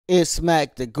It's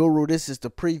Smack the Guru. This is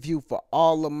the preview for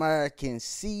All American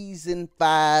Season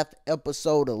 5,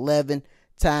 Episode 11.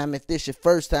 If this your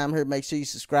first time here, make sure you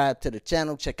subscribe to the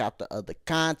channel. Check out the other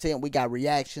content. We got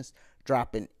reactions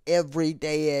dropping every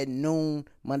day at noon,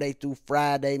 Monday through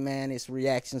Friday, man. It's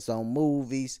reactions on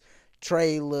movies,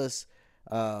 trailers,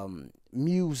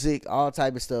 music, all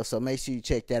type of stuff. So make sure you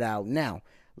check that out. Now,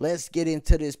 let's get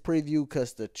into this preview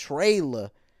because the trailer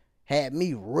had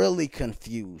me really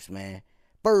confused, man.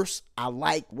 First, I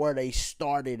like where they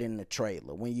started in the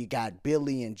trailer. When you got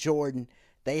Billy and Jordan,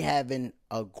 they having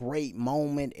a great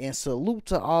moment. And salute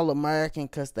to All American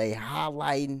because they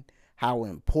highlighting how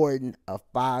important a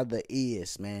father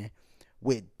is, man.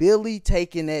 With Billy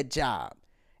taking that job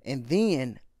and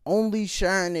then only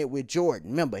sharing it with Jordan.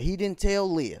 Remember, he didn't tell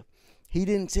Leah. He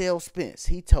didn't tell Spence.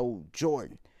 He told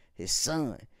Jordan, his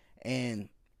son. And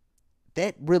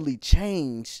that really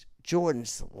changed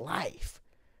Jordan's life.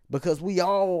 Because we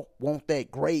all want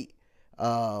that great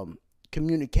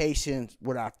communication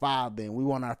with our father, and we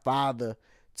want our father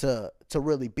to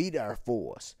really be there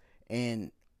for us.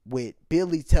 And with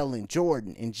Billy telling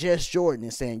Jordan, and just Jordan,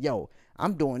 and saying, yo,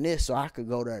 I'm doing this so I could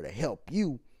go there to help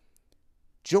you,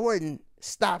 Jordan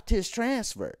stopped his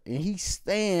transfer, and he's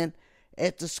staying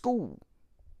at the school.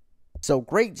 So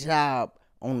great job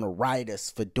on the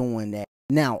writers for doing that.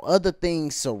 Now, other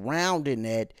things surrounding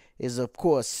that is, of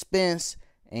course, Spence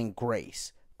and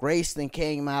Grace. Grace then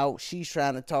came out. She's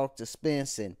trying to talk to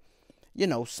Spence and,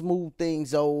 smooth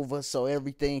things over so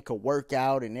everything could work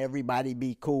out and everybody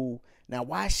be cool. Now,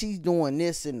 why she's doing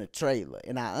this in the trailer,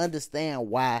 and I understand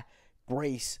why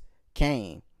Grace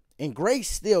came. And Grace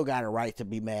still got a right to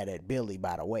be mad at Billy,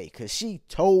 by the way, because she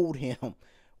told him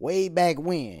way back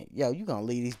when, yo, you going to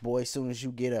leave these boys as soon as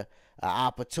you get a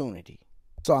opportunity.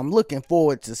 So I'm looking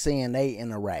forward to seeing their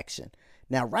interaction.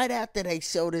 Now, right after they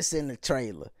show this in the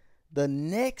trailer, the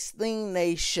next thing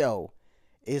they show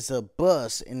is a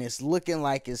bus, and it's looking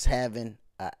like it's having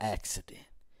an accident.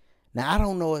 Now, I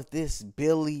don't know if this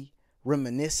Billy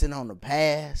reminiscing on the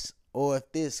past or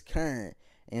if this current,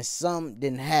 and something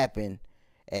didn't happen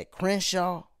at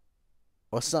Crenshaw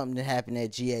or something that happened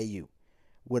at GAU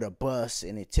with a bus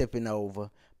and it tipping over.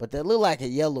 But that look like a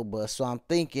yellow bus, so I'm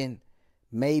thinking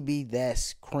maybe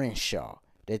that's Crenshaw,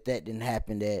 that didn't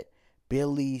happen at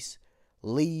Billy's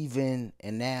leaving,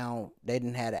 and now they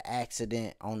didn't have an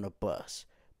accident on the bus.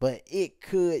 But it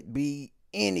could be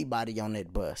anybody on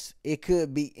that bus. It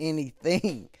could be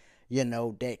anything,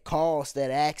 that caused that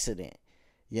accident.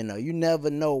 You never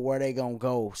know where they gonna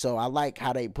go. So I like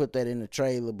how they put that in the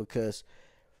trailer, because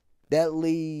that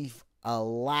leave a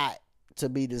lot to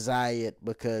be desired,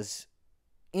 because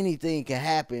anything can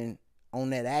happen on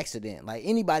that accident. Like,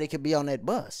 anybody could be on that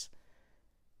bus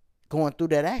going through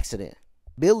that accident.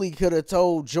 Billy could have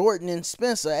told Jordan and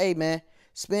Spencer, hey, man,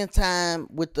 spend time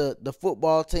with the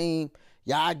football team.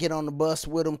 Y'all get on the bus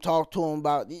with them, talk to them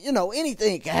about,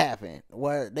 anything can happen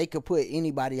where they could put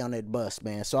anybody on that bus,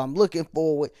 man. So I'm looking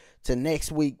forward to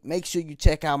next week. Make sure you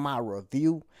check out my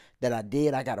review that I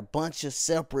did. I got a bunch of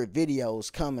separate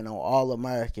videos coming on All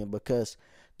American, because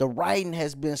the writing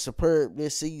has been superb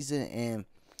this season, and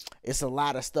it's a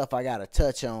lot of stuff I got to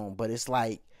touch on, but it's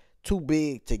like too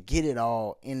big to get it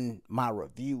all in my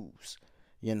reviews,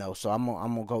 so I'm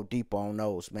gonna go deep on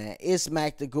those, man. It's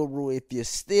Mac the Guru. If you're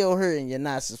still here and you're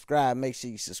not subscribed, make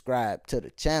sure you subscribe to the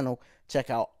channel.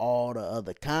 Check out all the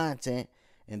other content,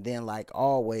 and then, like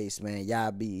always, man,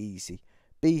 y'all be easy,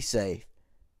 be safe,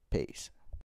 peace.